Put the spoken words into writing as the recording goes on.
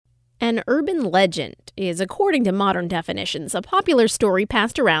An urban legend is, according to modern definitions, a popular story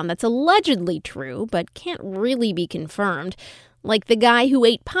passed around that's allegedly true but can't really be confirmed. Like the guy who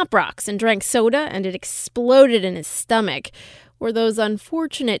ate Pop Rocks and drank soda and it exploded in his stomach. Or those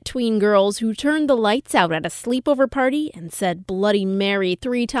unfortunate tween girls who turned the lights out at a sleepover party and said Bloody Mary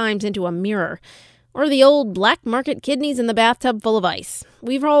 3 times into a mirror. Or the old black market kidneys in the bathtub full of ice.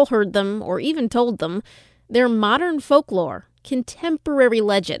 We've all heard them, or even told them. They're modern folklore, contemporary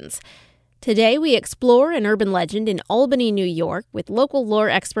legends. Today we explore an urban legend in Albany, New York, with local lore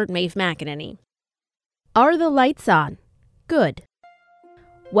expert Maeve McEnany. Are the lights on? Good.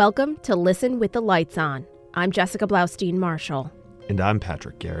 Welcome to Listen with the Lights On. I'm Jessica Blaustein-Marshall. And I'm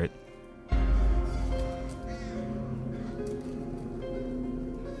Patrick Garrett.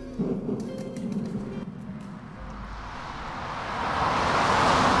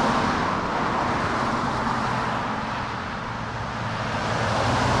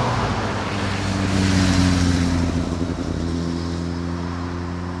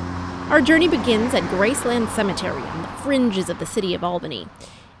 Our journey begins at Graceland Cemetery on the fringes of the city of Albany.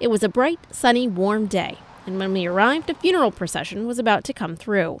 It was a bright, sunny, warm day, and when we arrived, a funeral procession was about to come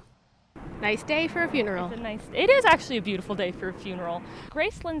through. Nice day for a funeral. It is actually a beautiful day for a funeral.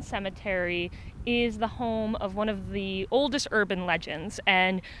 Graceland Cemetery is the home of one of the oldest urban legends,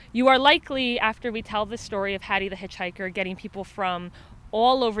 and you are likely, after we tell the story of Hattie the Hitchhiker, getting people from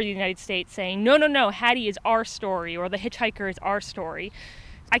all over the United States saying, no, Hattie is our story, or the Hitchhiker is our story.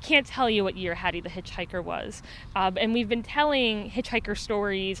 I can't tell you what year Hattie the Hitchhiker was, and we've been telling hitchhiker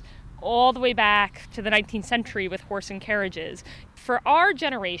stories all the way back to the 19th century with horse and carriages. For our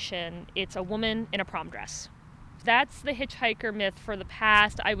generation, it's a woman in a prom dress. That's the hitchhiker myth for the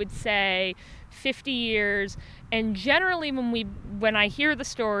past, I would say, 50 years. And generally when I hear the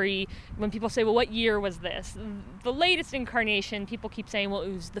story, when people say, well, what year was this? The latest incarnation, people keep saying, well,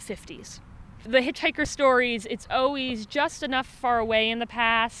 it was the 50s. The hitchhiker stories, it's always just enough far away in the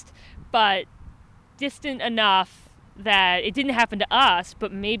past, but distant enough that it didn't happen to us,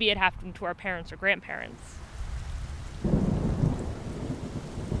 but maybe it happened to our parents or grandparents. It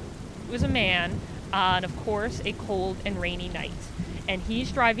was a man on, of course, a cold and rainy night, and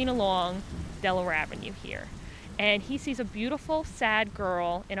he's driving along Delaware Avenue here, and he sees a beautiful, sad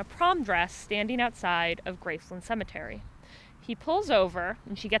girl in a prom dress standing outside of Graceland Cemetery. He pulls over,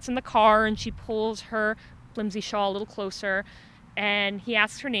 and she gets in the car, and she pulls her flimsy shawl a little closer, and he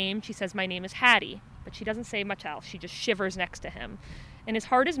asks her name. She says, "My name is Hattie," but she doesn't say much else. She just shivers next to him. And his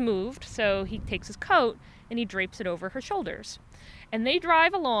heart is moved, so he takes his coat, and he drapes it over her shoulders. And they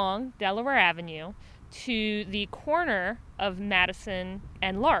drive along Delaware Avenue to the corner of Madison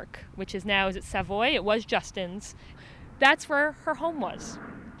and Lark, which is now, is it Savoy? It was Justin's. That's where her home was.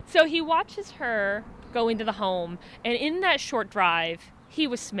 So he watches her go into the home, and in that short drive, he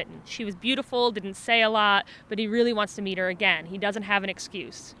was smitten. She was beautiful, didn't say a lot, but he really wants to meet her again. He doesn't have an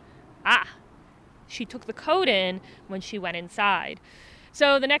excuse. She took the coat in when she went inside.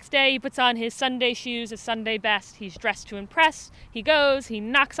 So the next day, he puts on his Sunday shoes, his Sunday best. He's dressed to impress. He goes, he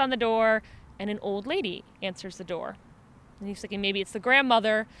knocks on the door, and an old lady answers the door. And he's thinking maybe it's the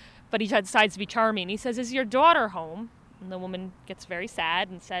grandmother, but he decides to be charming. He says, "Is your daughter home?" And the woman gets very sad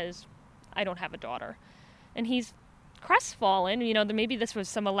and says, "I don't have a daughter." And he's crestfallen, maybe this was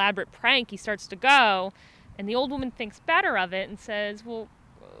some elaborate prank. He starts to go, and the old woman thinks better of it and says, "Well,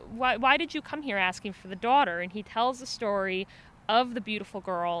 why did you come here asking for the daughter?" And he tells the story of the beautiful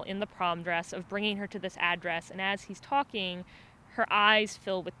girl in the prom dress, of bringing her to this address. And as he's talking, her eyes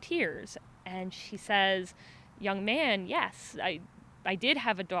fill with tears. And she says, "Young man, yes, I did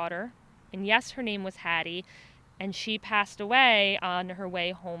have a daughter. And yes, her name was Hattie. And she passed away on her way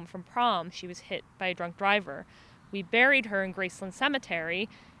home from prom. She was hit by a drunk driver. We buried her in Graceland Cemetery,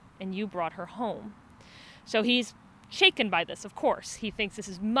 and you brought her home." So he's shaken by this, of course. He thinks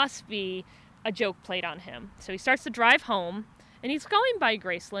this must be a joke played on him. So he starts to drive home, and he's going by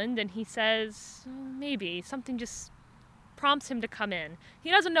Graceland, and he says, maybe, something just prompts him to come in. He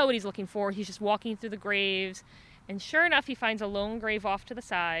doesn't know what he's looking for. He's just walking through the graves, and sure enough, he finds a lone grave off to the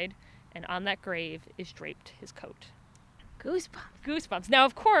side, and on that grave is draped his coat. Goosebumps. Now,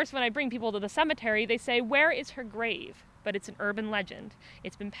 of course, when I bring people to the cemetery, they say, "Where is her grave?" But it's an urban legend.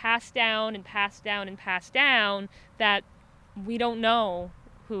 It's been passed down and passed down and passed down that we don't know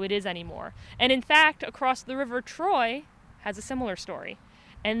who it is anymore. And in fact, across the river, Troy has a similar story.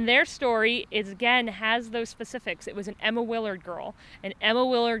 And their story has those specifics. It was an Emma Willard girl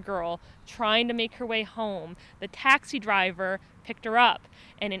trying to make her way home. The taxi driver picked her up.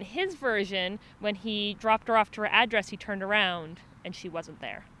 And in his version, when he dropped her off to her address, he turned around and she wasn't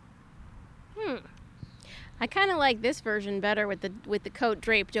there. I kind of like this version better with the coat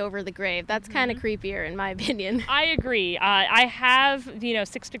draped over the grave. That's kind of creepier in my opinion. I agree. I have,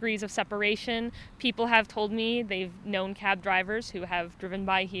 6 degrees of separation. People have told me they've known cab drivers who have driven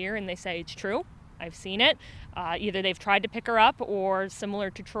by here and they say it's true. I've seen it. Either they've tried to pick her up or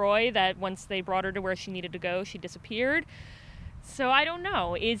similar to Troy, that once they brought her to where she needed to go, she disappeared. So I don't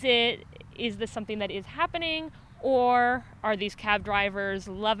know. Is this something that is happening? Or are these cab drivers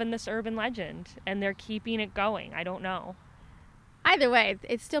loving this urban legend and they're keeping it going? I don't know. Either way,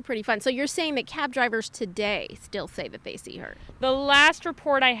 it's still pretty fun. So you're saying that cab drivers today still say that they see her? The last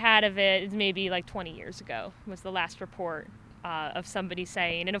report I had of it is maybe like 20 years ago, was the last report of somebody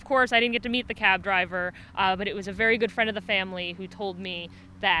saying. And of course, I didn't get to meet the cab driver, but it was a very good friend of the family who told me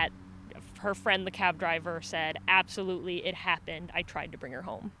that her friend, the cab driver, said, absolutely, it happened. I tried to bring her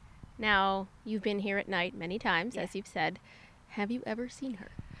home. Now, you've been here at night many times, as you've said. Have you ever seen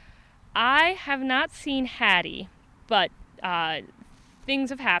her? I have not seen Hattie, but things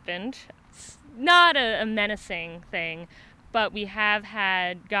have happened. It's not a menacing thing, but we have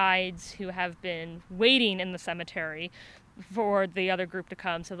had guides who have been waiting in the cemetery for the other group to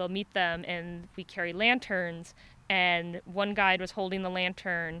come, so they'll meet them, and we carry lanterns, and one guide was holding the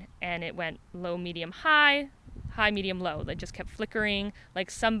lantern, and it went low, medium, high, high, medium, low. They just kept flickering, like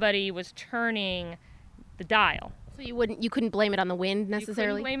somebody was turning the dial. So you couldn't blame it on the wind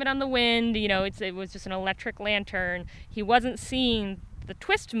necessarily? You couldn't blame it on the wind. It was just an electric lantern. He wasn't seeing the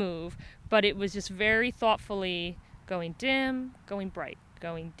twist move, but it was just very thoughtfully going dim, going bright,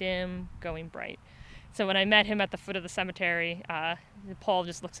 going dim, going bright. So when I met him at the foot of the cemetery, Paul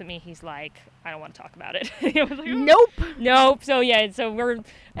just looks at me. He's like, I don't want to talk about it. I was like, Nope. So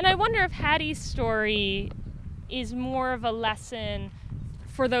and I wonder if Hattie's story is more of a lesson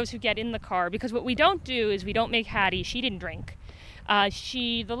for those who get in the car, because what we don't do is we don't make Hattie, she didn't drink.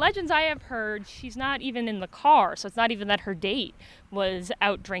 The legends I have heard, she's not even in the car, so it's not even that her date was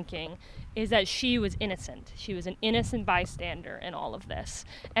out drinking, is that she was innocent. She was an innocent bystander in all of this.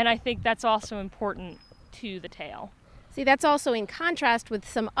 And I think that's also important to the tale. See, that's also in contrast with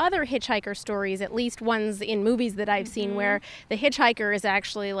some other hitchhiker stories, at least ones in movies that I've seen, where the hitchhiker is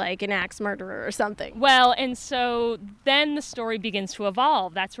actually like an axe murderer or something. Well, and so then the story begins to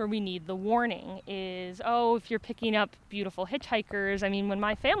evolve. That's where we need the warning is, if you're picking up beautiful hitchhikers. I mean, when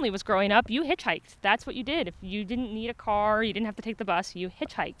my family was growing up, you hitchhiked. That's what you did. If you didn't need a car, you didn't have to take the bus, you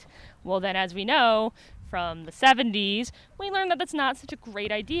hitchhiked. Well, then as we know, from the 70s, we learned that that's not such a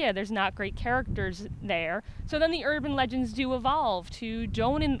great idea. There's not great characters there. So then the urban legends do evolve to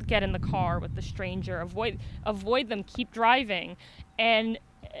don't get in the car with the stranger, avoid them, keep driving. And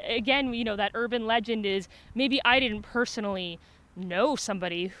again, that urban legend is, maybe I didn't personally know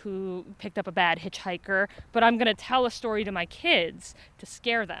somebody who picked up a bad hitchhiker, but I'm going to tell a story to my kids to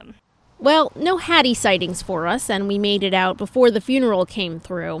scare them. Well, no Hattie sightings for us, and we made it out before the funeral came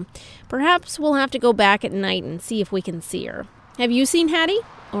through. Perhaps we'll have to go back at night and see if we can see her. Have you seen Hattie?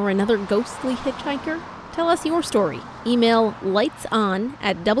 Or another ghostly hitchhiker? Tell us your story. Email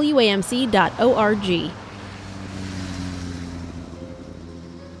lightson@wamc.org.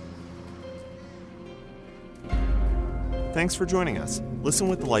 Thanks for joining us. Listen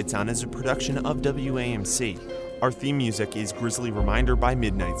with the Lights On is a production of WAMC. Our theme music is Grizzly Reminder by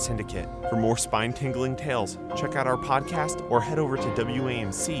Midnight Syndicate. For more spine-tingling tales, check out our podcast or head over to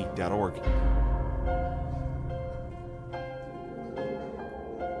WAMC.org.